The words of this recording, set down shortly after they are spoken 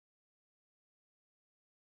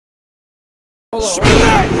Everybody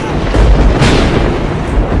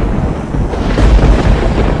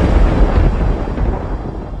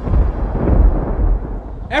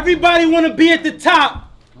want to be at the top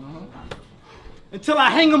until I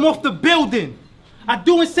hang them off the building. I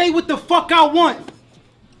do and say what the fuck I want.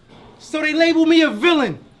 So they label me a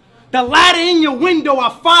villain. The ladder in your window,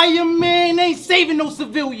 I fire, man, ain't saving no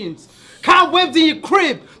civilians. Cobwebs in your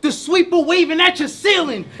crib, the sweeper waving at your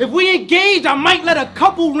ceiling. If we engage, I might let a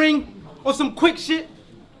couple ring or some quick shit.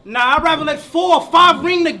 Nah, I'd rather let 4 or 5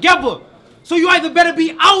 ring together. So you either better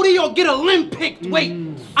be Audi or get Olympic. Wait,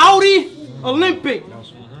 Audi, Olympic.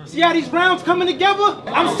 See how these rounds coming together?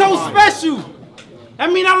 I'm so special.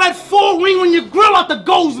 I mean, I let 4 ring on your grill out the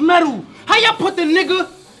gold medal. How y'all put the nigga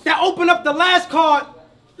that opened up the last card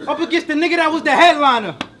up against the nigga that was the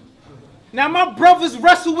headliner? Now my brothers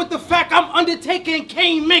wrestle with the fact I'm Undertaker and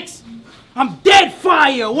Kane mix. I'm dead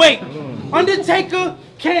fire. Wait, Undertaker,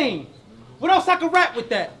 Kane. What else I can rap with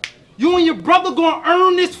that? You and your brother gonna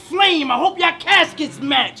earn this flame. I hope y'all caskets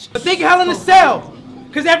match. But think Hell in a Cell,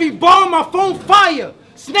 cause every bar on my phone fire.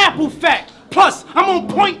 Snapple fact. Plus, I'm on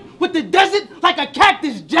point with the desert like a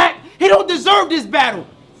cactus, Jack. He don't deserve this battle.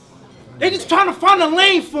 They just trying to find a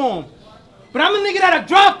lane for him. But I'm the nigga that'll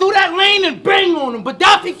drive through that lane and bang on him. But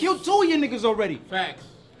Daffy killed 2 of your niggas already. Facts.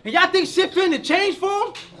 And y'all think shit finna change for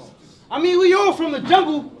him? I mean, we all from the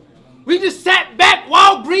jungle. We just sat back,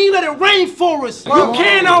 wild green, let it rain for us. You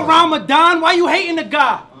can't out Ramadan. Why you hating the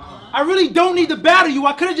guy? I really don't need to battle you.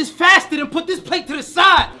 I could've just fasted and put this plate to the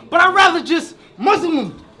side. But I'd rather just muzzle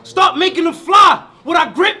him. Start making them fly. What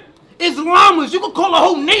I grip is llamas. You can call a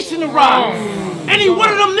whole nation a ride. Any one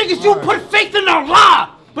of them niggas you put faith in, I'll lie.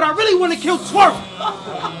 But I really want to kill Twerk.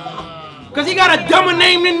 Cause he got a dumber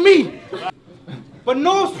name than me. But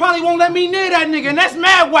Norms probably won't let me near that nigga, and that's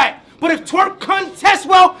mad whack. But if Twerk contests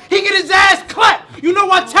well, he get his ass clapped. You know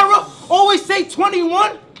why Terror always say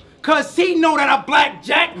 21? Cause he know that I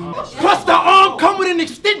blackjack. Plus the arm come with an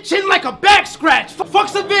extension like a back scratch. Fuck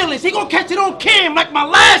surveillance, he gon' catch it on cam like my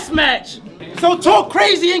last match. So talk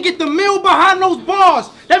crazy and get the meal behind those bars.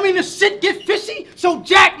 That mean the shit get fishy, so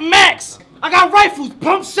Jack Max. I got rifles,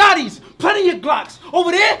 pump shotties, plenty of Glocks. Over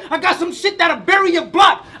there, I got some shit that'll bury your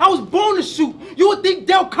block. I was born to shoot. You would think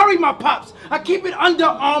Del Curry my pops. I keep it Under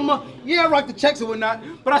Armour. Yeah, I rock the checks or whatnot,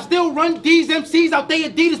 but I still run D's MCs out there.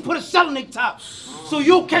 Adidas put a shell in their tops. So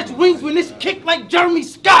you'll catch wings when this kick like Jeremy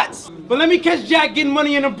Scott's. But let me catch Jack getting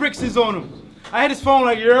money and the bricks is on him. I had his phone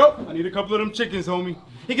like, yo, I need a couple of them chickens, homie.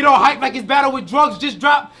 He get all hyped like his battle with drugs just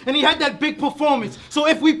dropped, and he had that big performance. So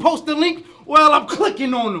if we post the link, well, I'm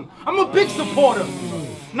clicking on him. I'm a big supporter.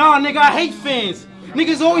 Nah, nigga, I hate fans.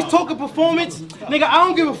 Niggas always talking performance. Nigga, I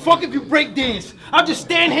don't give a fuck if you break dance. I'll just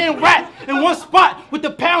stand here and rap in one spot with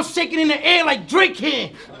the pounds shaking in the air like Drake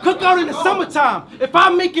can. Cook out in the summertime. If I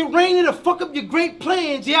make it rain, it'll fuck up your great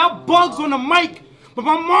plans. Yeah, I bugs on the mic, but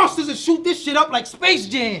my monsters will shoot this shit up like Space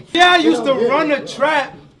Jam. Yeah, I used to run a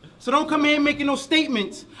trap, so don't come here making no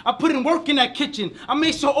statements. I put in work in that kitchen. I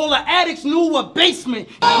made sure all the addicts knew a basement.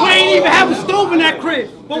 We ain't even have a stove in that crib,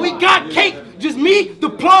 but we got cake. Just me, the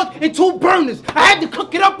plug, and 2 burners. I had to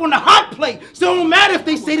cook it up on the hot plate, so it don't matter if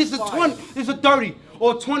they say this is 20, this is 30,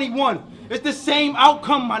 or 21. It's the same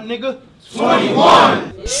outcome, my nigga.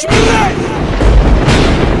 21!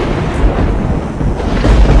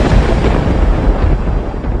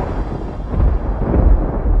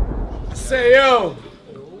 Say, yo,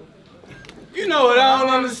 you know what I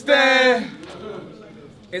don't understand?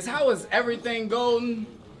 Is how is everything golden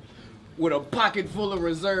with a pocket full of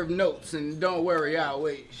reserved notes and don't worry, I'll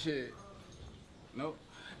wait, shit. Nope.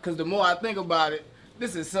 Cause the more I think about it,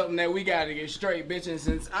 this is something that we gotta get straight, bitch, and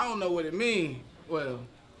since I don't know what it means, well,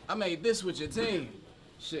 I made this with your team.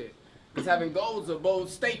 Shit. Cause having gold's a bold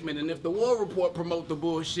statement, and if the war report promote the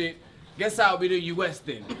bullshit, guess I'll be the US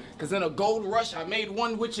then. Cause in a gold rush, I made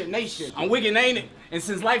one with your nation. I'm wiggin', ain't it? And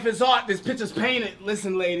since life is art, this picture's painted.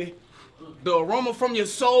 Listen, lady, the aroma from your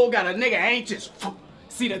soul got a nigga anxious.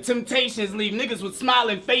 See, the temptations leave niggas with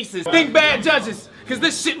smiling faces. Think bad judges, cause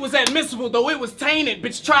this shit was admissible, though it was tainted.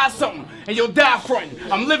 Bitch, try something, and you'll die frontin'.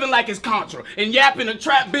 I'm living like it's Contra, and yapping a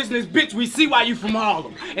trap business, bitch, we see why you from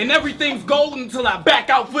Harlem. And everything's golden until I back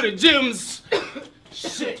out for the gyms.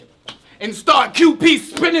 Shit. And start QP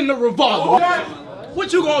spinning the revolver.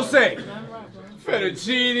 What you gonna say?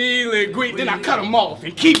 Fettuccine, linguine, then I cut them off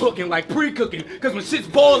and keep hooking like pre-cooking. Cause when shit's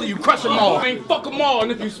boiling, you crush them all. Ain't fuck them all,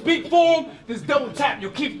 and if you speak for them, this double tap, you'll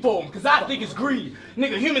keep for them. Cause I think it's greedy.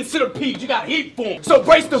 Nigga, human centipede, you got heat for them. So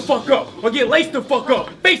brace the fuck up, or get laced the fuck up.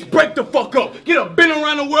 Face break the fuck up. Get a bend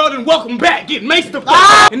around the world and welcome back. Get maced the fuck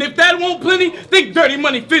up. And if that won't plenty, think Dirty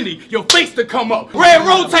Money Fendi, your face to come up. Red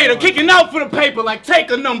rotator, kicking out for the paper like take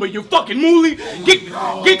a number, you fucking mooly.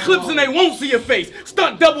 Get clips and they won't see your face.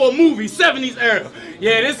 Stunt double a movie, 70s era.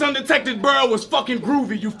 Yeah, this undetected burl was fucking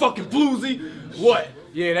groovy, you fucking floozy. What?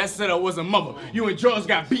 Yeah, that setup was a mother. You and George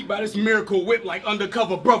got beat by this miracle whip like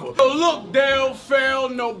undercover brother. So look, Dale, fail,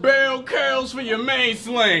 no bell carols for your main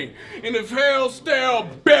slang. And if hell stale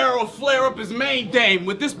barrel flare up his main dame.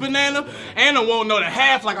 With this banana, Anna won't know the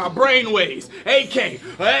half like our brain waves. AK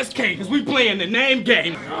or SK, cause we playing the name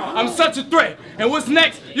game. I'm such a threat. And what's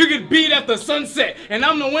next? You get beat after sunset. And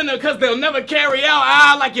I'm the winner cause they'll never carry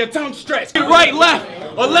out like your tongue stretched. Get right,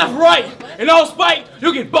 left, or left, right. And all spite,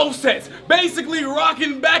 you'll get both sets. Basically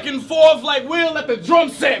rocking back and forth like Will at the drum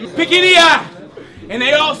set. Pickety eye. And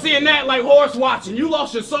they all seeing that like horse watching. You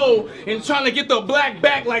lost your soul in trying to get the black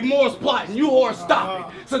back like Moore's plotting. You horse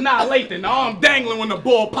stopping. So now Lathan, the arm dangling when the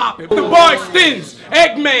ball popping. The bar extends.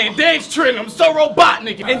 Eggman, dance trend. I'm so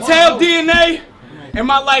Robotnik. And tell DNA, in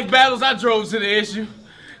my life battles I drove to the issue.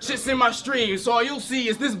 Shit's in my stream, so all you'll see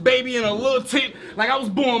is this baby in a little tit like I was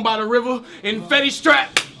born by the river in Fetty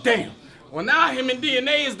strap. Damn. Well, now him and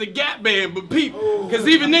DNA is the Gap Band, but peep, cause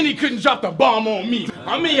even then he couldn't drop the bomb on me.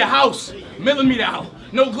 I'm in your house, millimeter out,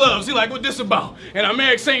 no gloves, he like, what this about? And I'm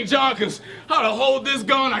Eric St. John, cause how to hold this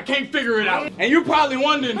gun, I can't figure it out. And you're probably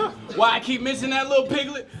wondering why I keep mentioning that little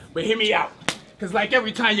piglet, but hear me out. Cause like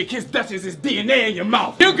every time you kiss Duchess, it's DNA in your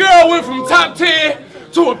mouth. Your girl went from top 10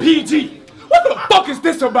 to a PG. What the fuck is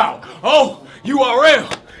this about? Oh,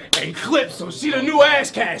 URL and clips, so she the new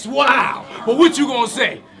ass cash, wow. But what you gonna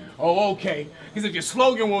say? Oh, okay. Because if your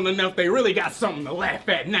slogan wasn't enough, they really got something to laugh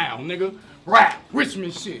at now, nigga. Rap,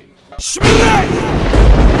 Richmond shit. Look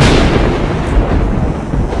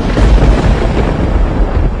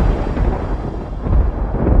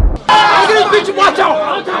at this bitch you watch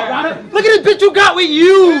out! Look at this bitch you got with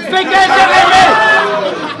you! Fake ass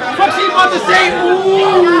nigga! Fuck she about to say,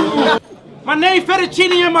 ooh! My name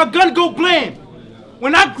Fettuccine and my gun go blam.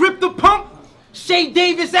 When I grip the pump, Shay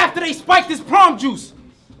Davis after they spiked his prom juice.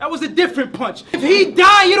 That was a different punch. If he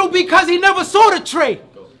die, it'll be because he never saw the tray.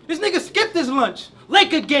 This nigga skipped his lunch.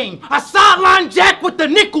 Laker game. I sideline Jack with the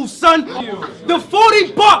nickels, son. The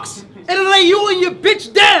 40 bucks. It'll lay you and your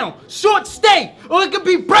bitch down. Short stay. Or it could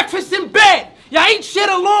be breakfast in bed. Y'all ain't shit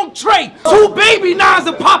a long tray. 2 baby nines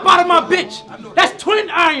will pop out of my bitch. That's twin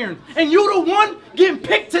iron. And you the one getting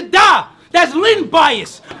picked to die. That's Lynn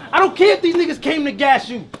bias. I don't care if these niggas came to gas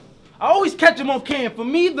you. I always catch them on cam. For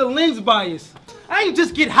me, the lens bias. I ain't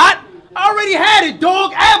just get hot. I already had it,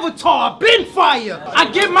 dog. Avatar, been fire.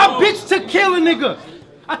 I get my bitch to kill a nigga.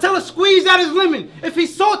 I tell her squeeze out his lemon. If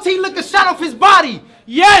he's salty, lick a shot off his body.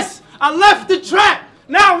 Yes, I left the trap.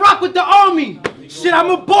 Now I rock with the army. Shit, I'm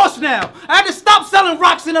a boss now. I had to stop selling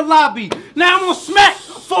rocks in the lobby. Now I'm on smack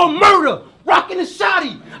for a murder. Rocking the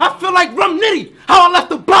shotty. I feel like Rum Nitty. How I left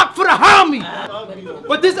the block for the homie.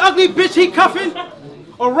 But this ugly bitch he cuffing,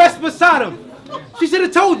 arrest beside him. She should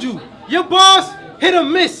have told you. Your boss hit or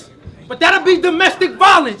miss. But that'll be domestic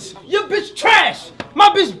violence. Your bitch trash. My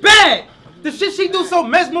bitch bad. The shit she do so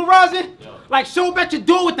mesmerizing. Like show up at your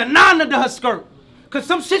door with the 9 under her skirt. Cause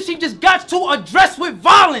some shit she just got to address with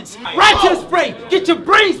violence. Ratchet spray, get your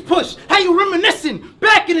brains pushed. How you reminiscing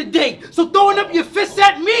back in the day. So throwing up your fists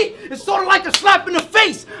at me is sort of like a slap in the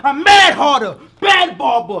face. I'm mad harder, bad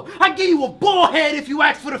barber. I give you a ball head if you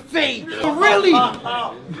ask for the fade. But really,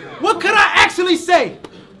 what could I actually say?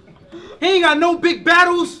 He ain't got no big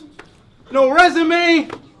battles, no resume,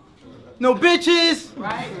 no bitches,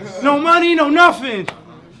 no money, no nothing.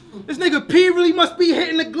 This nigga P really must be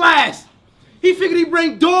hitting the glass. He figured he'd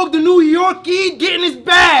bring Dog to New York, he'd get in his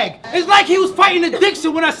bag. It's like he was fighting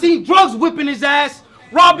addiction when I seen drugs whipping his ass.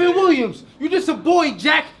 Robin Williams, you just a boy,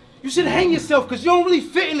 Jack. You should hang yourself because you don't really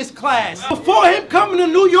fit in this class. Before him coming to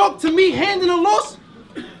New York to me handing a loss,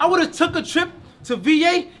 I would have took a trip to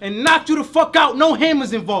VA and knocked you the fuck out, no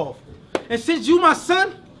hammers involved. And since you my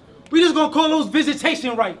son, we just gonna call those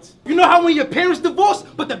visitation rights. You know how when your parents divorce,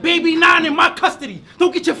 but the baby 9 in my custody,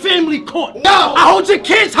 don't get your family caught. No! I hold your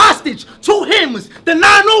kids hostage, 2 hammers, the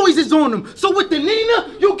 9 always is on them. So with the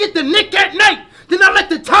Nina, you get the Nick at night. Then I let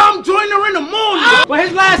the Tom join her in the morning. But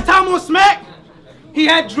his last time on Smack, he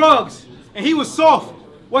had drugs, and he was soft.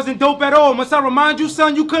 Wasn't dope at all. Must I remind you,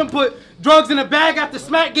 son, you couldn't put drugs in a bag after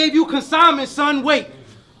Smack gave you consignment, son. Wait,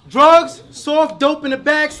 Drugs, soft dope in the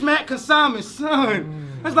bag, smack, consignment, son.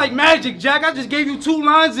 That's like magic, Jack. I just gave you 2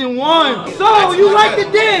 lines in one. So, you like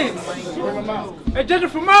to dance? And judging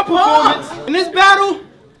from my performance, in this battle,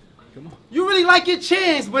 you really like your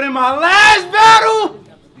chance, but in my last battle,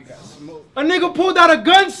 a nigga pulled out a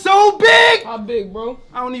gun so big. How big, bro?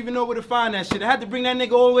 I don't even know where to find that shit. I had to bring that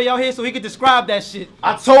nigga all the way out here so he could describe that shit.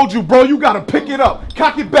 I told you, bro, you gotta pick it up,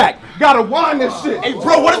 cock it back, gotta wind that shit. Hey,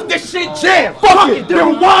 bro, what if this shit jam? Fuck it,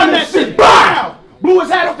 then wind that shit. Bow! Blew his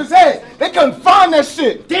hat off his head. They couldn't find that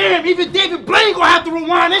shit. Damn, even David Blaine gonna have to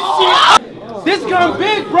rewind this shit. This gun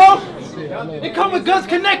big, bro. It come with guns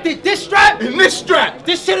connected. This strap and this strap.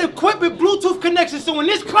 This shit equipped with Bluetooth connection. So when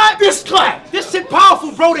this clap, this shit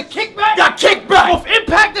powerful, bro. The kickback, got kickback. Off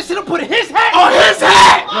impact, this shit'll put his hat on his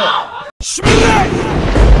hat.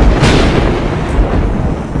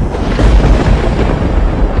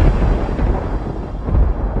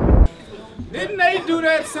 Didn't they do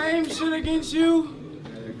that same shit against you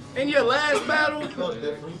in your last battle?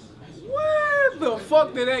 Where the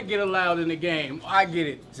fuck did that get allowed in the game? I get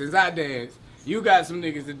it. Since I dance, you got some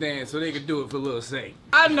niggas to dance so they can do it for a little sake.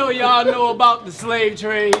 I know y'all know about the slave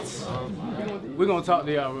trades. We're gonna talk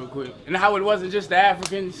to y'all real quick. And how it wasn't just the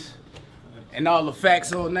Africans and all the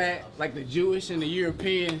facts on that, like the Jewish and the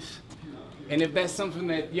Europeans. And if that's something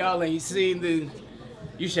that y'all ain't seen, then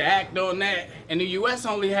you should act on that. And the US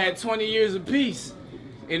only had 20 years of peace.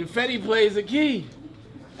 And Fetty plays a key.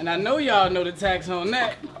 And I know y'all know the tax on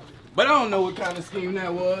that. But I don't know what kind of scheme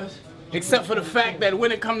that was. Except for the fact that when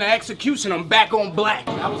it come to execution, I'm back on black.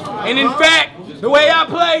 And in fact, the way I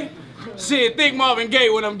play, shit, think Marvin Gaye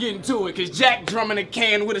when I'm getting to it. Cause Jack drumming a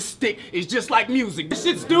can with a stick is just like music. This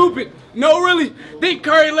shit's stupid. No, really? Think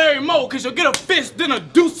Curry, Larry, Moe, cause you'll get a fist, then a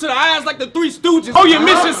deuce to the eyes like the Three Stooges. Oh, your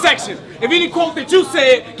mission section. If any quote that you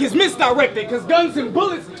said gets misdirected, cause guns and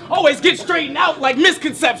bullets always get straightened out like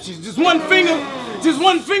misconceptions. Just one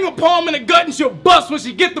finger palm in the gut and she'll bust when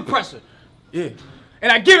she get the pressure. Yeah.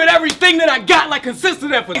 And I give it everything that I got like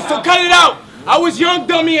consistent effort. So cut it out. I was young,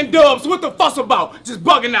 dummy, and dubs. What the fuss about? Just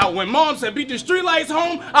bugging out. When mom said beat the streetlights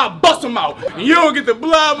home, I bust them out. And you don't get the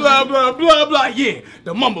blah, blah, blah, blah, blah. Yeah,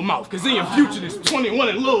 the mumble mouth. Cause in your future, this 21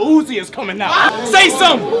 and Lil Uzi is coming out. Say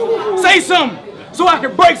something. Say something. So I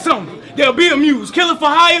can break something. They'll be amused. Kill it for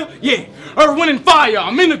hire? Yeah. Earth, Wind, and Fire.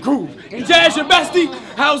 I'm in the groove. And Jazz, your bestie?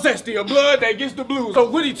 How zesty? A blood that gets the blues. So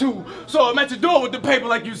witty too. So I'm at your door with the paper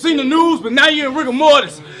like you seen the news, but now you're in rigor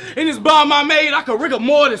mortis. In this bomb I made, I could rigor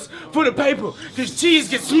mortis for the paper. Cause cheese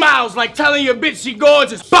gets smiles like telling your bitch she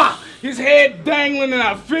gorgeous. Bah! His head dangling and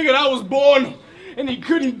I figured I was born. And he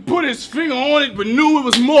couldn't put his finger on it, but knew it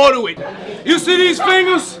was more to it. You see these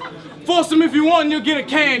fingers? Force them if you want and you'll get a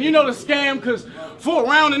can. You know the scam, cause for a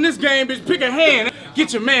round in this game, bitch, pick a hand.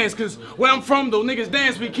 Get your mans, cause where I'm from, though, niggas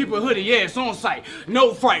dance, we keep a hoodie, yeah, it's on sight.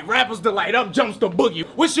 No fright, rappers delight, up jumps the boogie.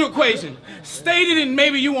 What's your equation? State it and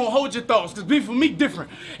maybe you won't hold your thoughts, cause beef for me different.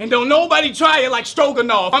 And don't nobody try it like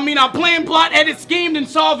Stroganoff. I mean, I plan, plot, edit, schemed, and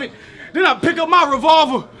solve it. Then I pick up my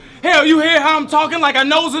revolver. Hell, you hear how I'm talking like I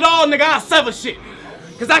knows it all, nigga, I sever shit.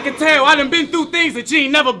 Cause I can tell I done been through things that you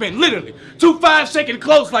ain't never been, literally. 2-5 shaking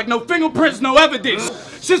close like no fingerprints, no evidence.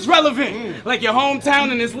 Shit's relevant, like your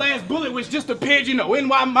hometown and this last bullet which just appeared, you know,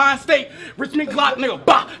 NY Mind State, Richmond Glock, nigga,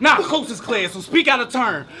 bah, nah, close is clear, so speak out of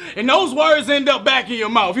turn. And those words end up back in your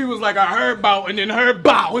mouth. He was like, I heard bout and then heard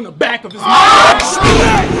bow in the back of his mouth.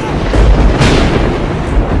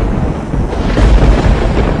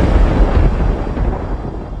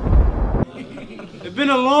 It's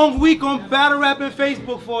been a long week on battle rapping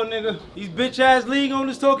Facebook for a nigga. These bitch ass league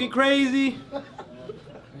owners talking crazy.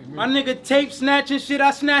 My nigga tape snatching shit,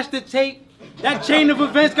 I snatched the tape. That chain of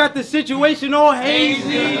events got the situation all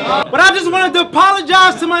hazy. But I just wanted to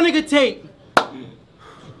apologize to my nigga Tape.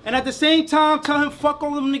 And at the same time, tell him fuck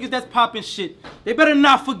all them niggas that's popping shit. They better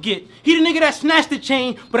not forget. He the nigga that snatched the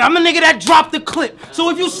chain, but I'm the nigga that dropped the clip. So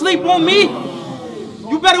if you sleep on me,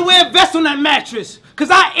 you better wear a vest on that mattress. Cause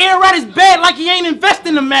I air out his bed like he ain't investing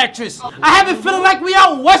in the mattress. I have it feeling like we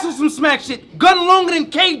out west with some smack shit. Gun longer than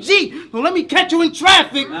KG. Well, let me catch you in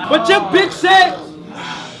traffic. But your bitch said,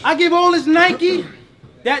 I give all this Nike,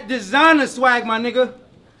 that designer swag, my nigga.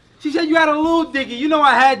 She said you had a little diggy. You know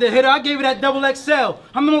I had to hit her. I gave her that XXL.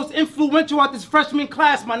 I'm the most influential out this freshman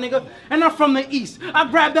class, my nigga. And I'm from the East. I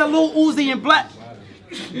grabbed that little Uzi in black.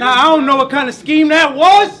 Now, I don't know what kind of scheme that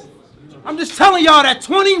was. I'm just telling y'all that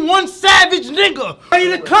 21 Savage nigga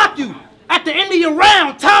ready to clock you. At the end of your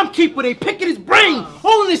round, timekeeper, they picking his brain,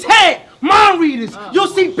 holding his head, mind readers. You'll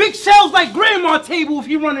see big shells like grandma table if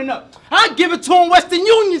he running up. I'd give it to him Western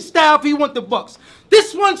Union style if he want the bucks.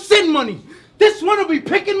 This one send money. This one will be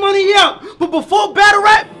picking money out. But before battle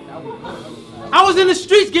rap, I was in the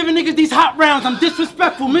streets giving niggas these hot rounds. I'm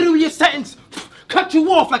disrespectful, middle of your sentence. Cut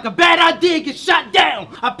you off like a bad idea, get shot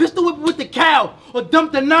down. I pistol whip with the cow or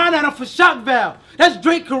dump the 9 at him for shock valve. That's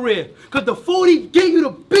Drake's career. Cause the 40 give you the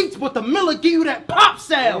beats, but the Miller give you that pop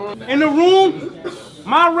sound. In the room,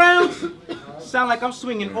 my rounds sound like I'm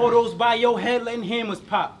swinging autos by your head, letting hammers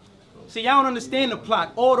pop. See, y'all don't understand the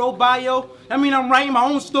plot. Auto, bio, that mean I'm writing my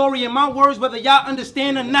own story in my words, whether y'all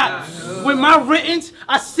understand or not. With my writtens,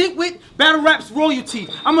 I sit with battle rap's royalty.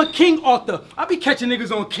 I'm a king author. I be catching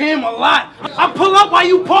niggas on cam a lot. I pull up while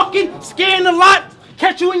you parking, scan the lot,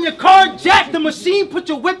 catch you in your car, jack the machine, put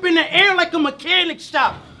your whip in the air like a mechanic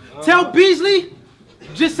shop. Tell Beasley,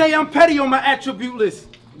 just say I'm petty on my attribute list.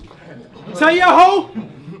 Tell your hoe,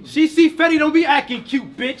 she see Fetty, don't be acting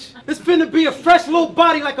cute, bitch. It's finna be a fresh little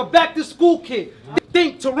body like a back-to-school kid.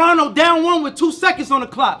 Think Toronto down 1 with 2 seconds on the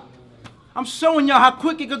clock. I'm showing y'all how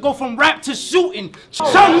quick it could go from rap to shooting.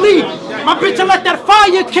 Chung-Li, my bitch, I let that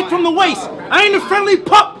fire kick from the waist. I ain't a friendly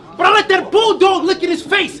pup, but I let that bulldog lick in his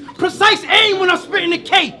face. Precise aim when I'm spitting the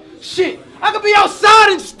K. Shit, I could be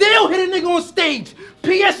outside and still hit a nigga on stage.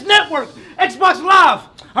 PS Network, Xbox Live.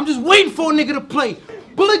 I'm just waiting for a nigga to play.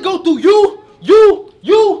 Bullet go through you.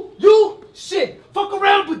 Shit, fuck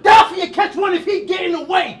around with Gaddafi and catch one if he get in the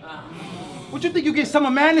way. What you think, you get Summer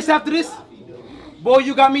Madness after this? Boy,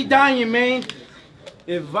 you got me dying, man.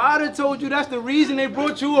 If Vada told you that's the reason they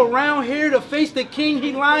brought you around here to face the king,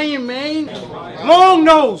 he lying, man. Long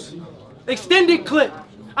nose, extended clip.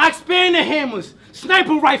 I expand the hammers,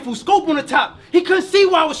 sniper rifle, scope on the top. He couldn't see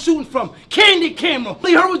where I was shooting from. Candid camera.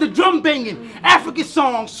 He heard with the drum banging. African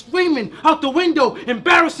songs, screaming out the window,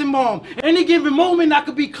 embarrassing mom. Any given moment, I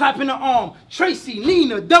could be clapping the arm. Tracy,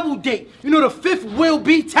 Nina, double date. You know the fifth will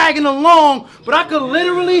be tagging along, but I could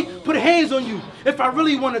literally put hands on you if I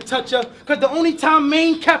really want to touch her. Cause the only time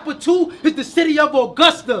Maine cap with 2 is the city of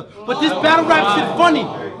Augusta. But this battle rap shit funny.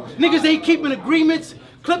 Niggas ain't keeping agreements.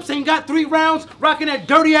 Clips ain't got 3 rounds. Rocking that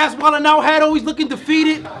dirty ass Wildin' Out hat, always looking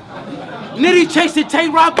defeated. Nitty chasing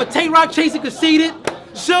Tay-Rock, but Tay-Rock chasing conceited.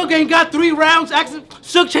 Suge ain't got 3 rounds.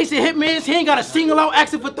 Suge chasing Hitmans. He ain't got a single out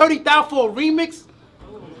asking for 30,000 for a remix.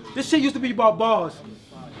 This shit used to be about bars.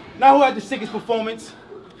 Now who had the sickest performance?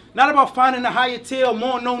 Not about finding a higher tier,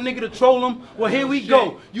 more known nigga to troll him. Well, here we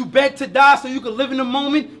go. You beg to die so you can live in the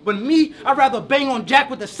moment. But me, I'd rather bang on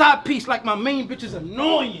Jack with the side piece like my main bitch is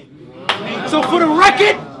annoying. So for the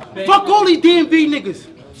record, fuck all these DMV niggas.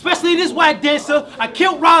 Especially this white dancer. I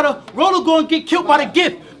killed Ryder. Roller gonna get killed by the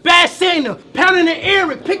gift. Bad Santa, pounding the air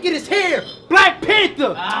and picking his hair. Black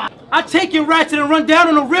Panther. I take your ratchet and run down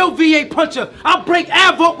on a real VA puncher. I break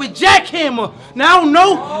Av up with jackhammer. Now I don't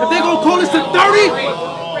know if they gonna call this a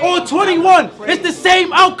 30 or a 21. It's the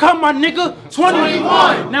same outcome, my nigga.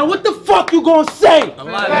 21. Now what the fuck you gonna say?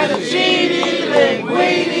 Fettuccine,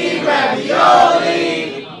 linguine,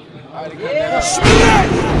 ravioli.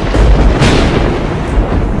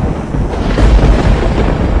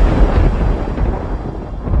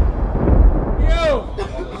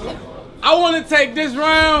 I want to take this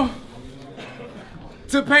round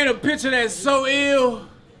to paint a picture that's so ill,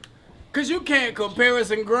 cause you can't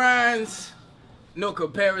comparison grinds, no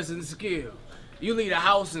comparison skill. You leave the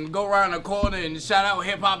house and go around the corner and shout out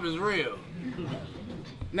hip hop is real.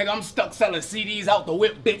 Nigga, I'm stuck selling CDs out the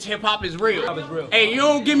whip, bitch, hip hop is real. Hey, you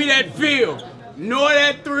don't give me that feel, nor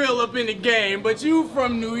that thrill up in the game, but you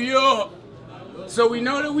from New York. So we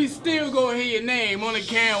know that we still gonna hear your name on the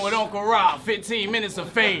can with Uncle Rob, 15 minutes of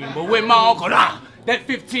fame. But with my Uncle Rob, that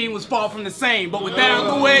 15 was far from the same. But with that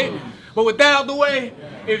out the way,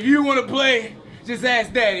 if you wanna play, just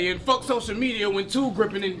ask Daddy and fuck social media when 2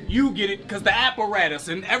 gripping and you get it, cause the apparatus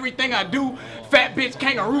and everything I do, fat bitch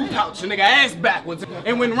kangaroo pouch, a nigga ass backwards.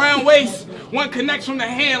 And when round waist, 1 connects from the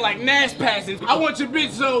hand like Nash passing. I want your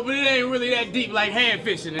bitch so, but it ain't really that deep like hand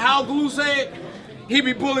fishing. And how Glue said, he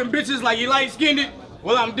be pulling bitches like he light-skinned it.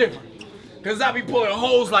 Well, I'm different. Cause I be pulling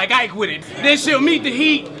hoes like Ike with it. Then she'll meet the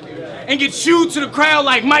heat and get chewed to the crowd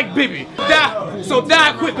like Mike Bibby. So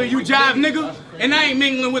die quicker, you jive nigga. And I ain't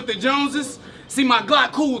mingling with the Joneses. See, my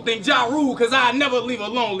Glock cool, think Ja Rule, cause I never leave her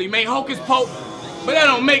lonely. Man, Hocus Pope, but that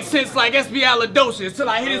don't make sense like SB Aladocious. Till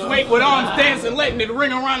I hit his weight with arms dancing, letting it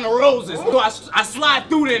ring around the roses. So I slide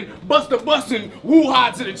through then, bust a bustin',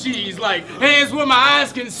 woo-ha to the cheese. Like, hands where my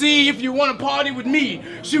eyes can see if you wanna party with me.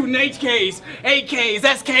 Shooting HKs, AKs,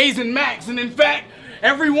 SKs, and Max. And in fact,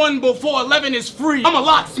 everyone before 11 is free. I'm a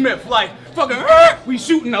locksmith, like Fucking, we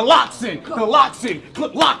shooting the locks in, clip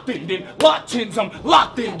locked in, then locked in, I'm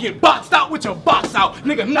locked in, get boxed out with your box out,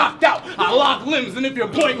 nigga knocked out, I lock limbs, and if you're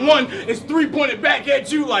 .1, it's 3 pointed back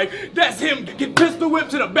at you like, that's him, get pistol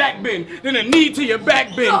whipped to the back bend, then a knee to your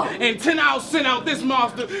back bend, and 10 out, send out this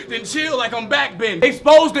monster, then chill like I'm back bend,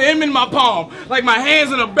 exposed to him in my palm, like my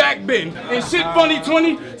hands in a back bend, and shit funny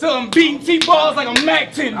 20, till I'm beating T-balls like a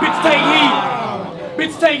Mac 10, bitch take heed.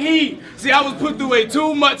 Bitch, take heed. See, I was put through way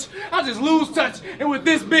too much. I just lose touch. And with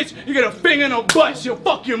this bitch, you get a finger in her butt. She'll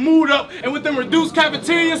fuck your mood up. And with them reduced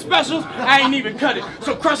cafeteria specials, I ain't even cut it.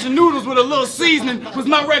 So crushing noodles with a little seasoning was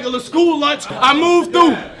my regular school lunch. I moved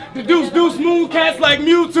through. The deuce moon cats like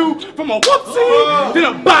Mewtwo from a whoopsie, then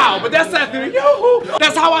a bow, but that's after the yoo-hoo.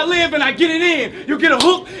 That's how I live and I get it in. You get a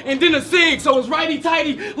hook and then a sig, so it's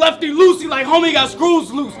righty-tighty, lefty-loosey like homie got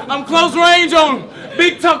screws loose. I'm close range on him,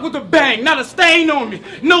 big tuck with a bang, not a stain on me,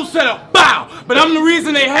 no setup, bow. But I'm the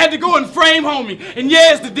reason they had to go and frame homie, and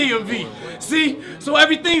yeah, it's the DMV. See, so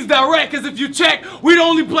everything's direct, cause if you check, we the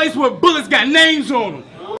only place where bullets got names on them.